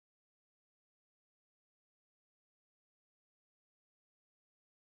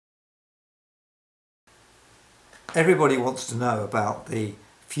Everybody wants to know about the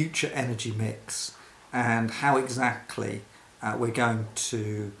future energy mix and how exactly we're going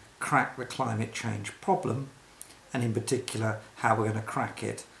to crack the climate change problem, and in particular how we're going to crack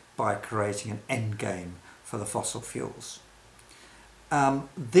it by creating an end game for the fossil fuels.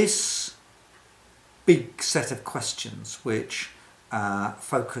 This big set of questions which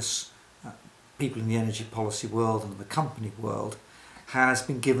focus people in the energy policy world and the company world has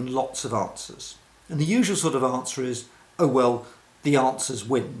been given lots of answers. And the usual sort of answer is, oh well, the answer's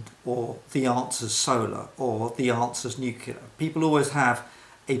wind, or the answer's solar, or the answer's nuclear. People always have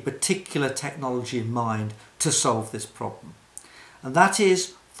a particular technology in mind to solve this problem. And that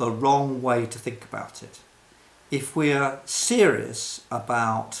is the wrong way to think about it. If we're serious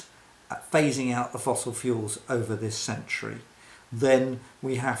about phasing out the fossil fuels over this century, then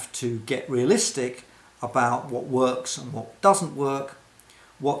we have to get realistic about what works and what doesn't work,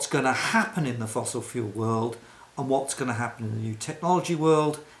 what's going to happen in the fossil fuel world and what's going to happen in the new technology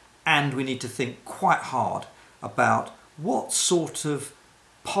world, and we need to think quite hard about what sort of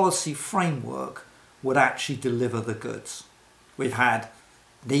policy framework would actually deliver the goods. We've had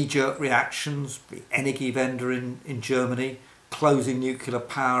knee-jerk reactions, the Energiewende in Germany, closing nuclear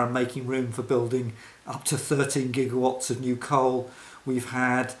power and making room for building up to 13 gigawatts of new coal. We've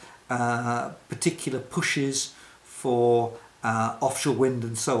had particular pushes for offshore wind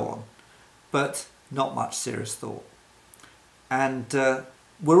and so on, but not much serious thought. And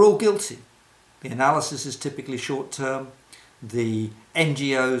we're all guilty. The analysis is typically short term. The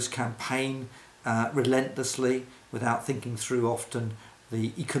NGOs campaign relentlessly without thinking through often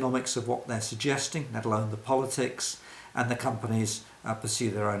the economics of what they're suggesting, let alone the politics, and the companies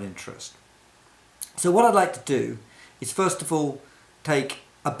pursue their own interest. So what I'd like to do is first of all take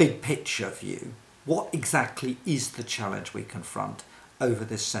a big picture view. What exactly is the challenge we confront over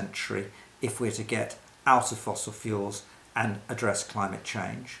this century if we're to get out of fossil fuels and address climate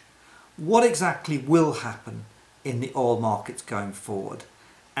change? What exactly will happen in the oil markets going forward,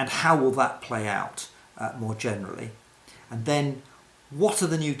 and how will that play out more generally? And then what are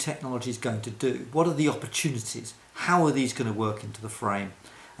the new technologies going to do? What are the opportunities? How are these going to work into the frame?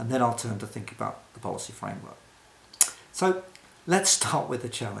 And then I'll turn to think about the policy framework. So let's start with the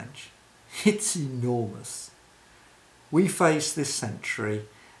challenge. It's enormous. We face this century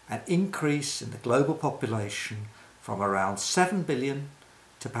an increase in the global population from around 7 billion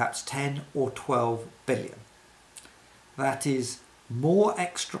to perhaps 10 or 12 billion. That is more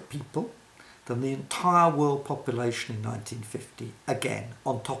extra people than the entire world population in 1950, again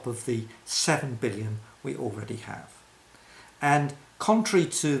on top of the 7 billion we already have. And contrary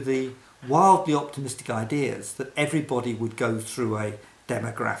to the wildly optimistic ideas that everybody would go through a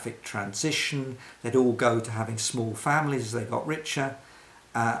demographic transition, they'd all go to having small families as they got richer,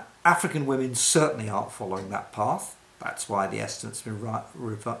 African women certainly aren't following that path. That's why the estimate's been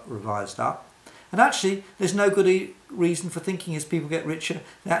revised up. And actually, there's no good reason for thinking as people get richer,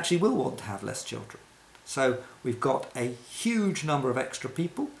 they actually will want to have less children. So we've got a huge number of extra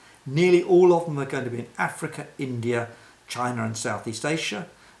people. Nearly all of them are going to be in Africa, India, China and Southeast Asia.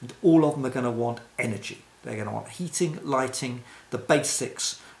 And all of them are going to want energy. They're going to want heating, lighting, the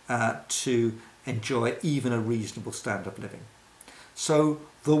basics to enjoy even a reasonable standard of living. So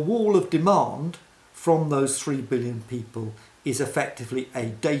the wall of demand from those 3 billion people is effectively a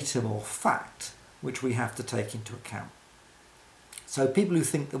datum or fact which we have to take into account. So people who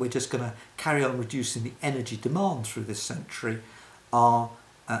think that we're just going to carry on reducing the energy demand through this century are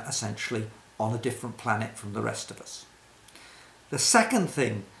essentially on a different planet from the rest of us. The second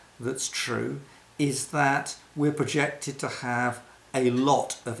thing that's true is that we're projected to have a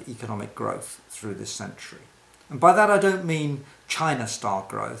lot of economic growth through this century. And by that I don't mean China-style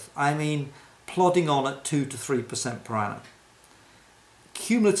growth, I mean plodding on at 2 to 3% per annum.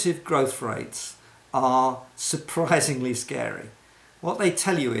 Cumulative growth rates are surprisingly scary. What they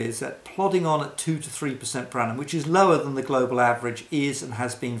tell you is that plodding on at 2 to 3% per annum, which is lower than the global average is and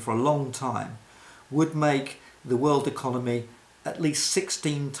has been for a long time, would make the world economy at least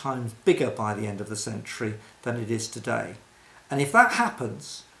 16 times bigger by the end of the century than it is today. And if that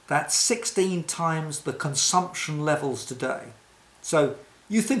happens, that's 16 times the consumption levels today. So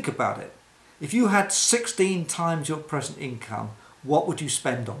you think about it. If you had 16 times your present income, what would you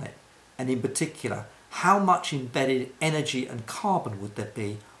spend on it? And in particular, how much embedded energy and carbon would there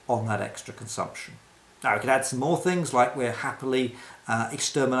be on that extra consumption? Now, we could add some more things, like we're happily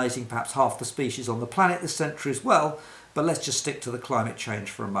exterminating perhaps half the species on the planet this century as well, but let's just stick to the climate change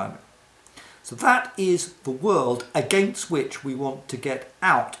for a moment. So that is the world against which we want to get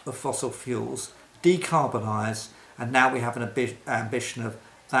out of fossil fuels, decarbonise, and now we have an ambition of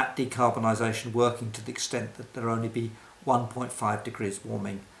that decarbonisation working to the extent that there will only be 1.5 degrees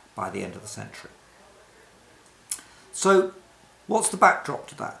warming by the end of the century. So what's the backdrop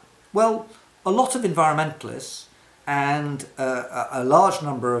to that? Well, a lot of environmentalists and a large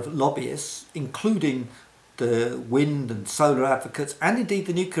number of lobbyists, including the wind and solar advocates and indeed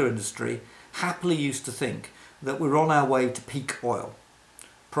the nuclear industry, happily used to think that we're on our way to peak oil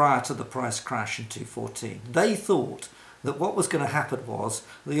prior to the price crash in 2014. They thought that what was going to happen was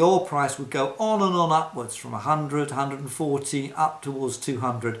the oil price would go on and on upwards from 100, 140 up towards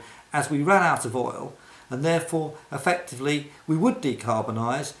 200 as we ran out of oil, and therefore effectively we would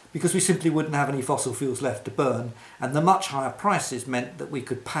decarbonise because we simply wouldn't have any fossil fuels left to burn, and the much higher prices meant that we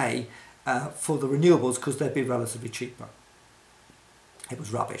could pay for the renewables because they'd be relatively cheaper. It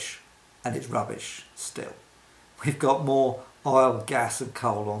was rubbish, and it's rubbish still. We've got more oil, gas and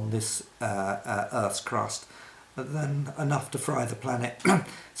coal on this Earth's crust than enough to fry the planet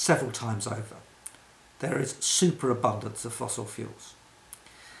several times over. There is superabundance of fossil fuels.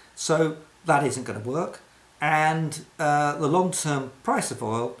 So that isn't going to work, and the long-term price of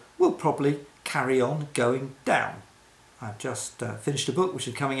oil will probably carry on going down. I've just finished a book which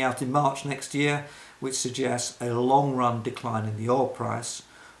is coming out in March next year, which suggests a long-run decline in the oil price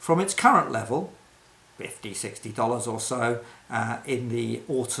from its current level, $50, $60 or so, in the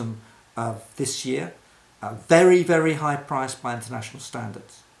autumn of this year. A very, very high price by international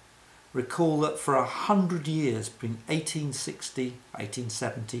standards. Recall that for 100 years, between 1860,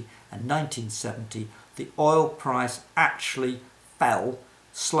 1870 and 1970, the oil price actually fell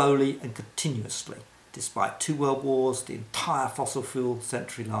slowly and continuously, despite 2 world wars, the entire fossil fuel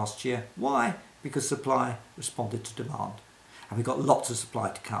century last year. Why? Because supply responded to demand. And we've got lots of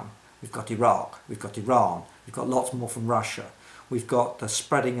supply to come. We've got Iraq, we've got Iran, we've got lots more from Russia. We've got the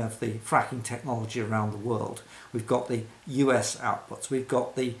spreading of the fracking technology around the world. We've got the US outputs. We've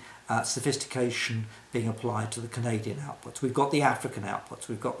got the sophistication being applied to the Canadian outputs. We've got the African outputs.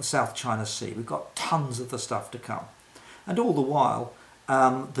 We've got the South China Sea. We've got tons of the stuff to come. And all the while,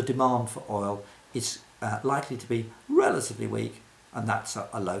 the demand for oil is likely to be relatively weak, and that's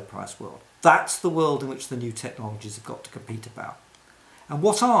a low price world. That's the world in which the new technologies have got to compete about. And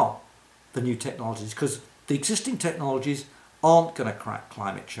what are the new technologies? Because the existing technologies aren't going to crack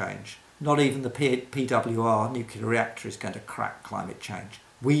climate change. Not even the PWR nuclear reactor is going to crack climate change.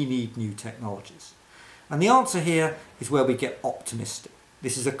 We need new technologies. And the answer here is where we get optimistic.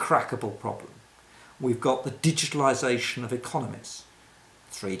 This is a crackable problem. We've got the digitalisation of economies,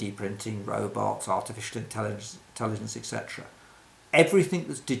 3D printing, robots, artificial intelligence, etc. Everything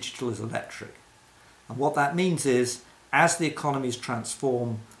that's digital is electric. And what that means is, as the economies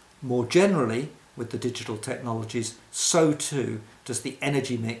transform more generally with the digital technologies, so too does the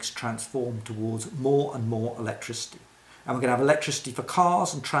energy mix transform towards more and more electricity. And we're going to have electricity for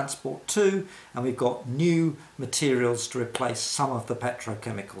cars and transport too, and we've got new materials to replace some of the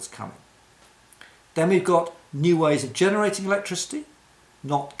petrochemicals coming. Then we've got new ways of generating electricity,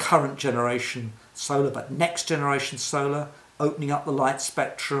 not current generation solar, but next generation solar, opening up the light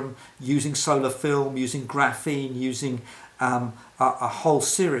spectrum, using solar film, using graphene, using a whole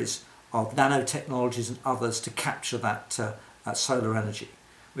series of nanotechnologies and others to capture that solar energy.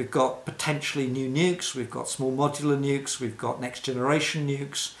 We've got potentially new nukes, we've got small modular nukes, we've got next generation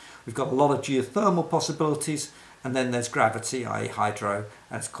nukes, we've got a lot of geothermal possibilities, and then there's gravity, i.e. hydro,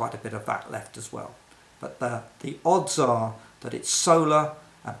 and there's quite a bit of that left as well. But the odds are that it's solar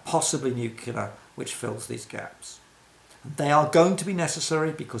and possibly nuclear which fills these gaps. And they are going to be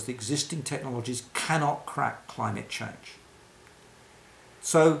necessary because the existing technologies cannot crack climate change.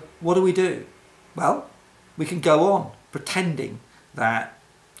 So what do? Well, we can go on pretending that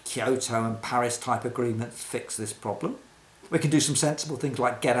Kyoto and Paris type agreements fix this problem. We can do some sensible things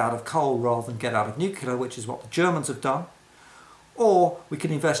like get out of coal rather than get out of nuclear, which is what the Germans have done. Or we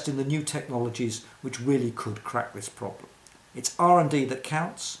can invest in the new technologies which really could crack this problem. It's R&D that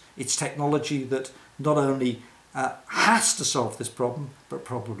counts. It's technology that not only has to solve this problem, but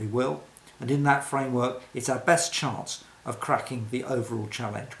probably will. And in that framework, it's our best chance of cracking the overall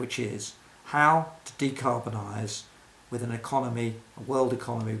challenge, which is how to decarbonise with an economy, a world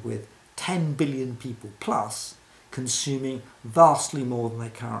economy with 10 billion people plus consuming vastly more than they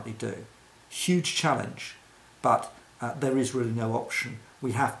currently do. Huge challenge, but there is really no option.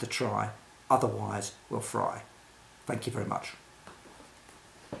 We have to try, otherwise we'll fry. Thank you very much.